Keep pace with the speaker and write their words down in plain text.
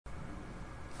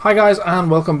Hi guys,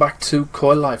 and welcome back to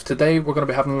Coil Life. Today we're going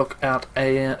to be having a look at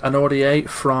an RDA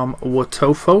from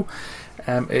Wotofo.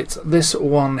 It's this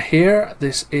one here.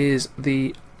 This is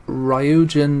the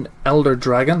Ryujin Elder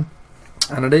Dragon,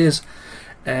 and it is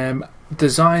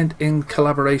designed in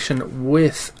collaboration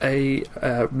with a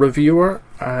reviewer,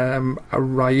 a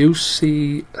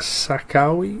Ryusei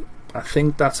Sakaue. I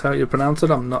think that's how you pronounce it,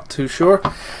 I'm not too sure.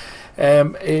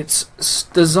 It's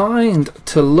designed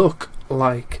to look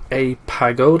like a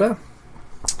pagoda.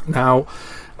 Now,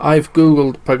 I've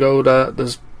googled pagoda,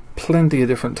 there's plenty of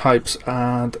different types,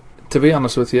 and to be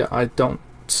honest with you, I don't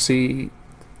see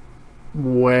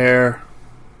where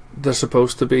they're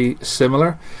supposed to be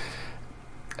similar.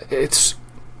 It's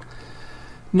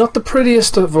not the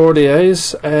prettiest of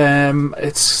RDAs.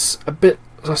 It's a bit,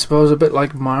 I suppose, a bit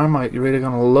like Marmite. You're either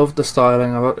going to love the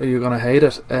styling of it or you're going to hate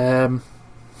it.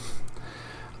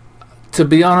 To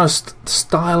be honest,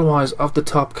 style-wise, of the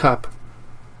top cap,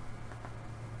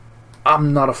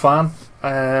 I'm not a fan.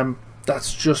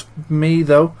 That's just me,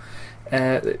 though.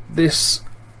 This,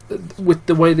 with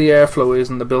the way the airflow is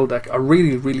in the build deck, I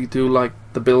really do like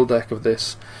the build deck of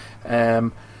this.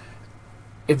 It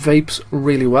vapes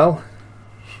really well.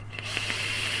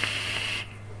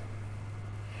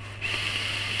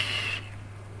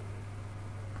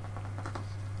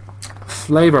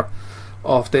 Flavor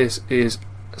of this is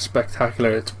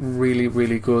spectacular. It's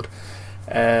really good.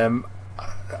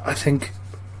 I think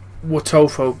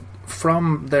Wotofo,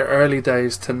 from their early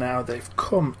days to now, they've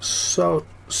come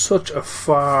such a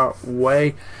far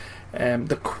way.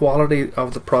 The quality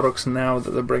of the products now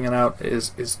that they're bringing out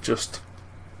is just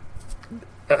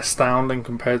astounding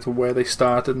compared to where they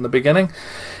started in the beginning.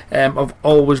 I've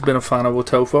always been a fan of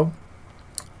Wotofo.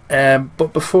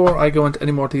 But before I go into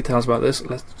any more details about this,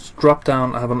 let's drop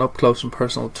down and have an up-close and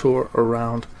personal tour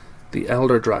around the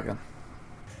Elder Dragon.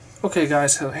 Okay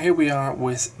guys, so here we are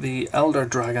with the Elder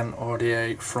Dragon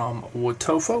RDA from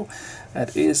Wotofo.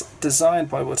 It is designed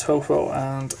by Wotofo,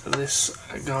 and this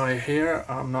guy here,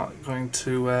 I'm not going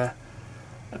to...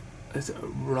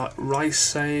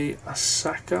 Ryusei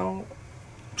Sakaue,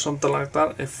 something like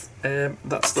that. If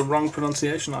that's the wrong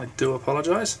pronunciation, I do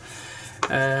apologise.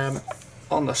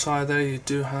 On the side there you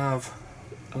do have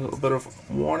a little bit of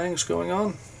warnings going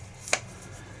on.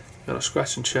 Got a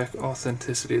scratch and check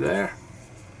authenticity there.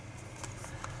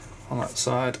 On that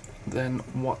side, then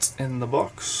what's in the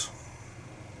box.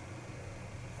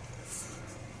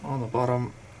 On the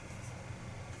bottom.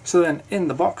 So then in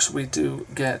the box we do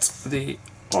get the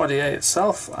RDA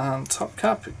itself and top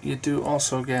cap. You do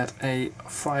also get a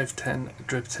 510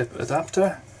 drip tip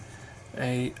adapter,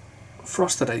 a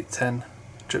frosted 810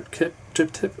 drip tip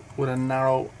with a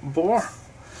narrow bore.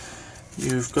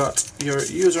 You've got your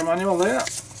user manual there.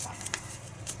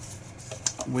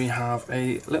 We have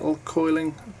a little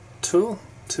coiling tool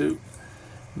to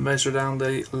measure down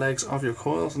the legs of your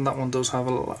coils, and that one does have a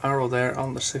little arrow there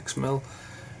on the 6mm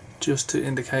just to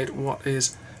indicate what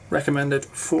is recommended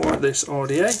for this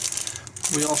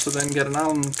RDA. We also then get an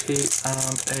Allen key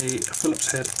and a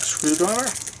Phillips head screwdriver.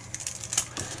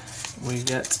 We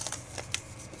get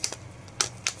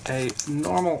a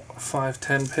normal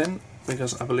 510 pin,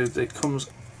 because I believe it comes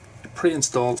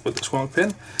pre-installed with the swung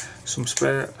pin, some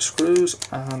spare screws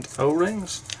and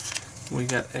O-rings. We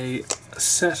get a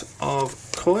set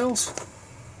of coils,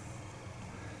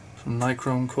 some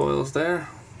nichrome coils there,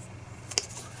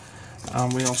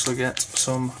 and we also get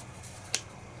some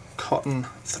cotton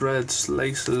threads,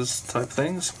 laces type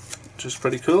things, which is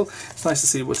pretty cool. It's nice to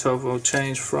see Wotofo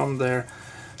change from their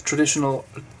traditional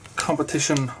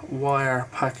competition wire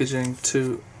packaging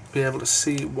to be able to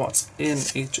see what's in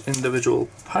each individual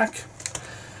pack.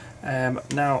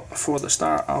 Now for the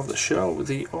start of the show,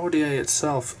 the RDA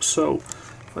itself. So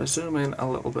if I zoom in a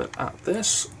little bit at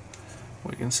this,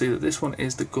 we can see that this one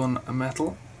is the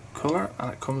gunmetal colour,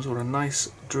 and it comes with a nice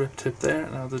drip tip there.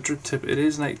 Now the drip tip, it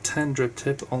is an 810 drip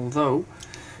tip, although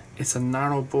it's a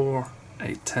narrow bore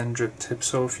 810 drip tip.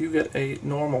 So if you get a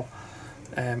normal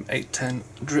 810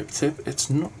 drip tip, it's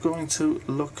not going to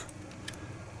look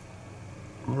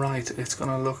right. It's going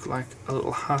to look like a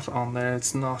little hat on there.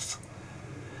 It's not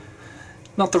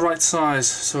the right size.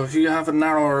 So if you have a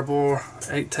narrower bore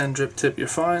 810 drip tip, you're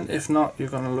fine. If not, you're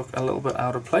going to look a little bit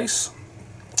out of place.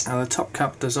 And the top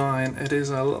cap design, it is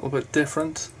a little bit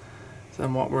different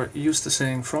than what we're used to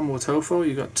seeing from Wotofo.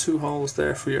 You got two holes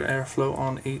there for your airflow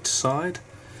on each side.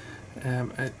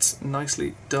 It's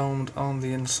nicely domed on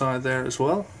the inside there as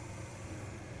well.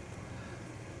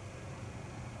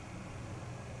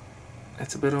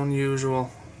 It's a bit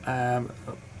unusual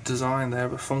design there,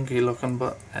 but funky looking,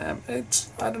 but it's,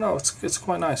 I don't know, it's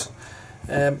quite nice.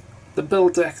 The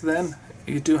build deck then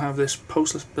you do have this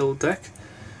postless build deck.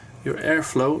 Your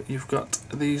airflow, you've got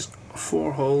these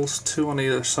 4 holes, 2 on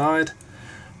either side,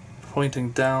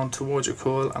 pointing down towards your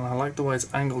coil, and I like the way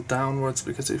it's angled downwards,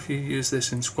 because if you use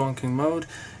this in squonking mode,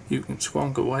 you can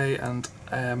squonk away and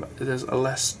there's a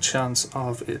less chance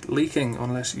of it leaking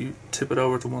unless you tip it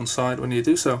over to one side when you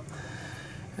do so.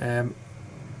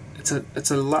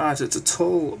 It's a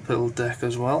tall build deck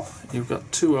as well. You've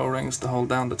got 2 O-rings to hold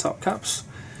down the top caps.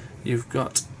 You've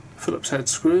got Phillips head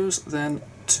screws then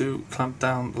to clamp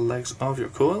down the legs of your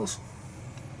coils.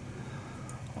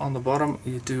 On the bottom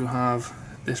you do have,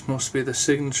 this must be the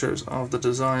signatures of the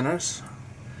designers,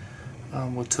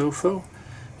 Wotofo.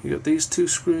 You got these 2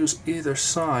 screws either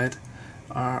side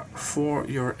are for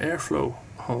your airflow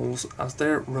holes, as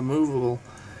they're removable.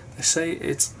 They say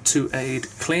it's to aid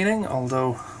cleaning,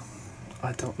 although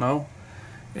I don't know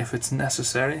if it's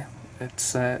necessary.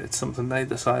 It's something they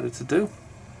decided to do.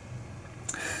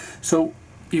 So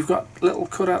you've got little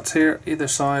cutouts here either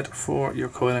side for your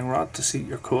coiling rod to seat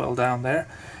your coil down there.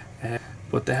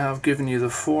 But they have given you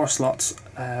the 4 slots,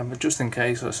 just in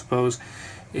case, I suppose,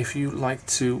 if you like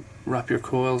to wrap your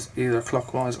coils either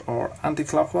clockwise or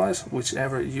anti-clockwise,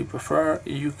 whichever you prefer,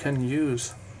 you can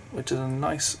use, which is a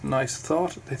nice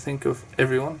thought. They think of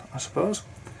everyone, I suppose.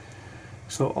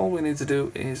 So all we need to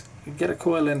do is get a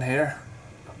coil in here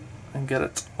and get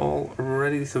it all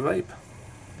ready to vape.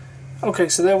 Okay,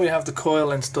 so there we have the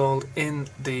coil installed in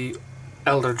the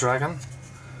Elder Dragon.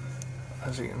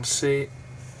 As you can see,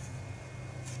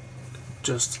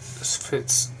 just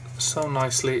fits so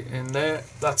nicely in there.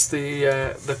 That's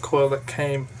the coil that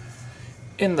came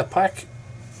in the pack.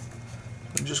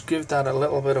 And just give that a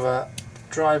little bit of a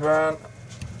dry burn.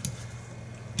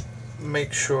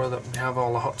 Make sure that we have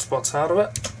all the hot spots out of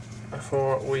it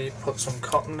before we put some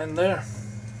cotton in there.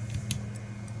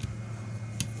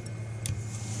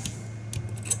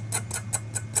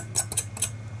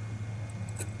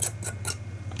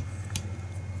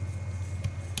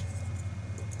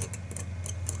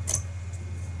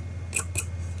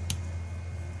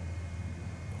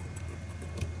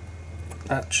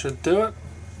 That should do it.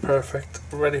 Perfect.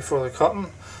 Ready for the cotton.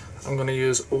 I'm going to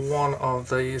use one of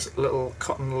these little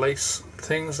cotton lace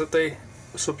things that they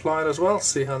supplied as well.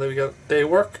 See how they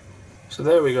work. So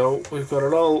there we go. We've got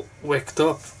it all wicked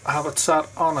up. I have it sat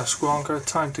on a squonker.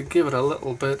 Time to give it a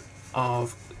little bit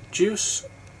of juice.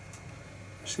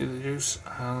 See the juice,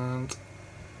 and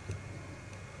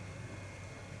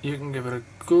you can give it a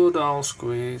good old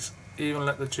squeeze. Even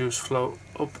let the juice flow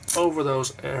up over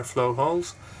those airflow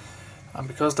holes. And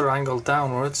because they're angled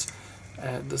downwards,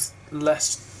 there's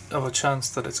less of a chance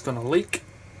that it's going to leak.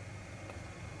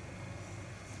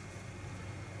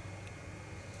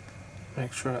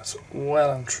 Make sure it's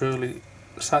well and truly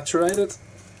saturated.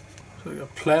 So we've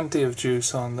got plenty of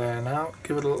juice on there now.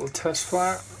 Give it a little test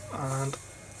fire, and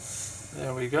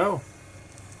there we go.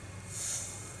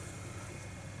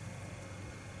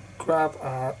 Grab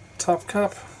our top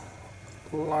cap,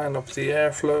 line up the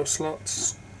airflow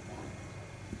slots.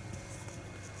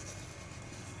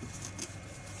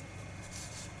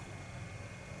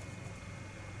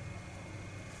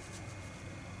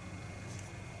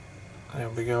 There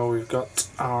we go, we've got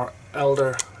our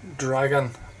Elder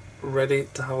Dragon ready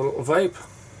to have a little vape.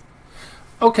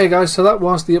 Okay guys, so that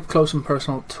was the up close and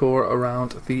personal tour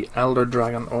around the Elder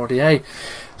Dragon RDA.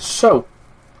 So,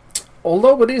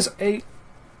 although it is a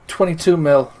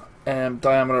 22mm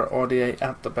diameter RDA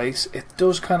at the base, it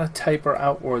does kind of taper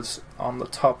outwards on the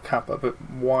top cap a bit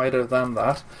wider than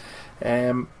that.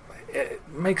 It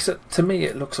makes it, to me,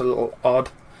 it looks a little odd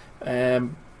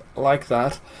like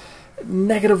that.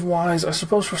 Negative wise, I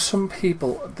suppose for some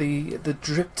people, the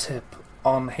drip tip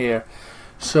on here.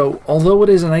 So although it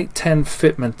is an 810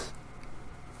 fitment,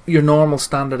 your normal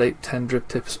standard 810 drip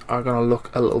tips are going to look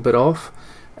a little bit off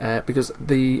because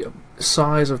the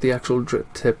size of the actual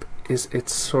drip tip is,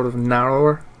 it's sort of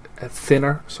narrower,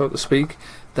 thinner so to speak,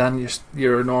 than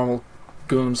your normal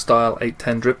goon style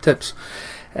 810 drip tips.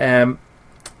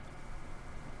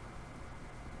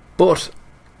 But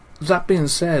that being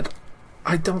said,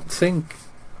 I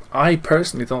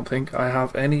personally don't think I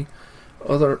have any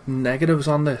other negatives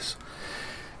on this.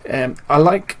 I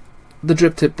like the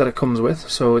drip tip that it comes with,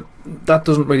 so that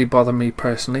doesn't really bother me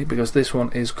personally, because this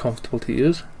one is comfortable to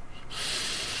use.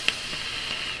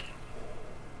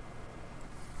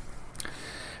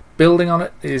 Building on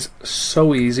it is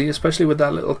so easy, especially with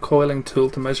that little coiling tool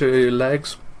to measure your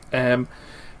legs.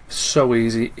 So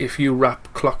easy. If you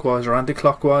wrap clockwise or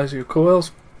anti-clockwise your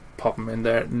coils, pop them in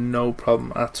there, no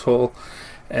problem at all.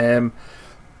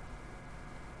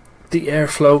 the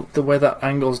airflow, the way that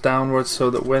angles downwards, so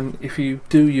that when, if you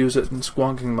do use it in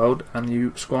squonking mode and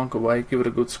you squonk away, give it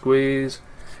a good squeeze,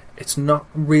 it's not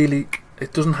really,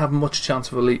 it doesn't have much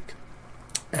chance of a leak.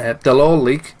 They'll all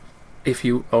leak if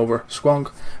you over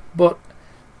squonk, but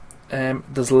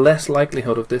there's less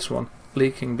likelihood of this one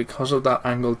leaking because of that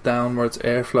angled downwards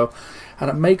airflow, and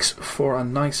it makes for a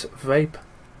nice vape.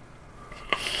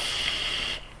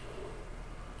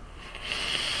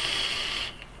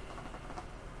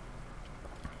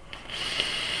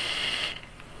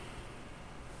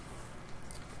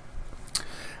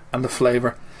 And the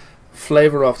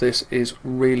flavour of this is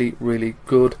really, really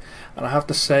good, and I have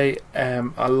to say,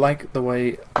 I like the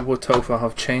way Wotofo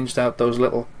have changed out those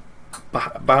little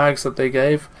bags that they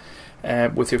gave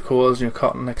with your coils and your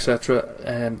cotton,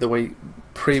 etc. The way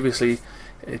previously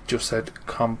it just said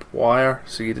comp wire,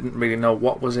 so you didn't really know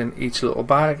what was in each little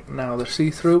bag. Now they're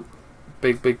see-through,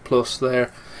 big plus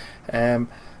there.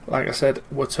 Like I said,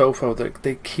 Wotofo,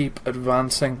 they keep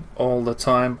advancing all the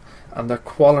time, and their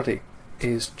quality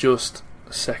is just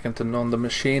second to none. The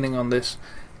machining on this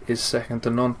is second to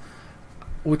none,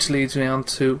 which leads me on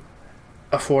to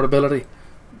affordability.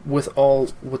 With all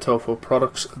Wotofo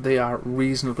products, they are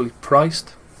reasonably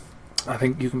priced. I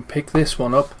think you can pick this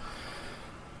one up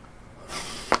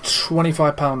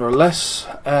 £25 or less,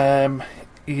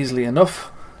 easily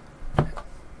enough.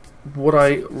 Would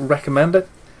I recommend it?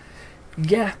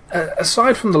 Yeah,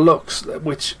 aside from the looks,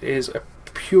 which is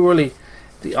purely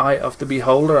the eye of the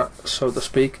beholder, so to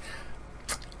speak,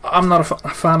 I'm not a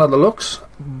fan of the looks,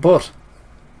 but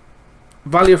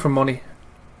value for money,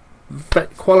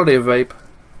 quality of vape,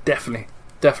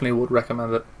 definitely would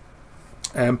recommend it.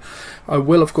 I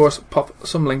will of course pop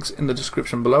some links in the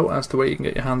description below as to where you can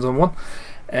get your hands on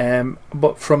one.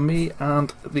 But from me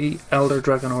and the Elder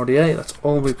Dragon RDA, that's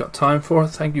all we've got time for.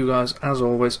 Thank you guys as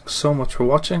always so much for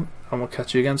watching, and we'll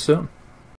catch you again soon.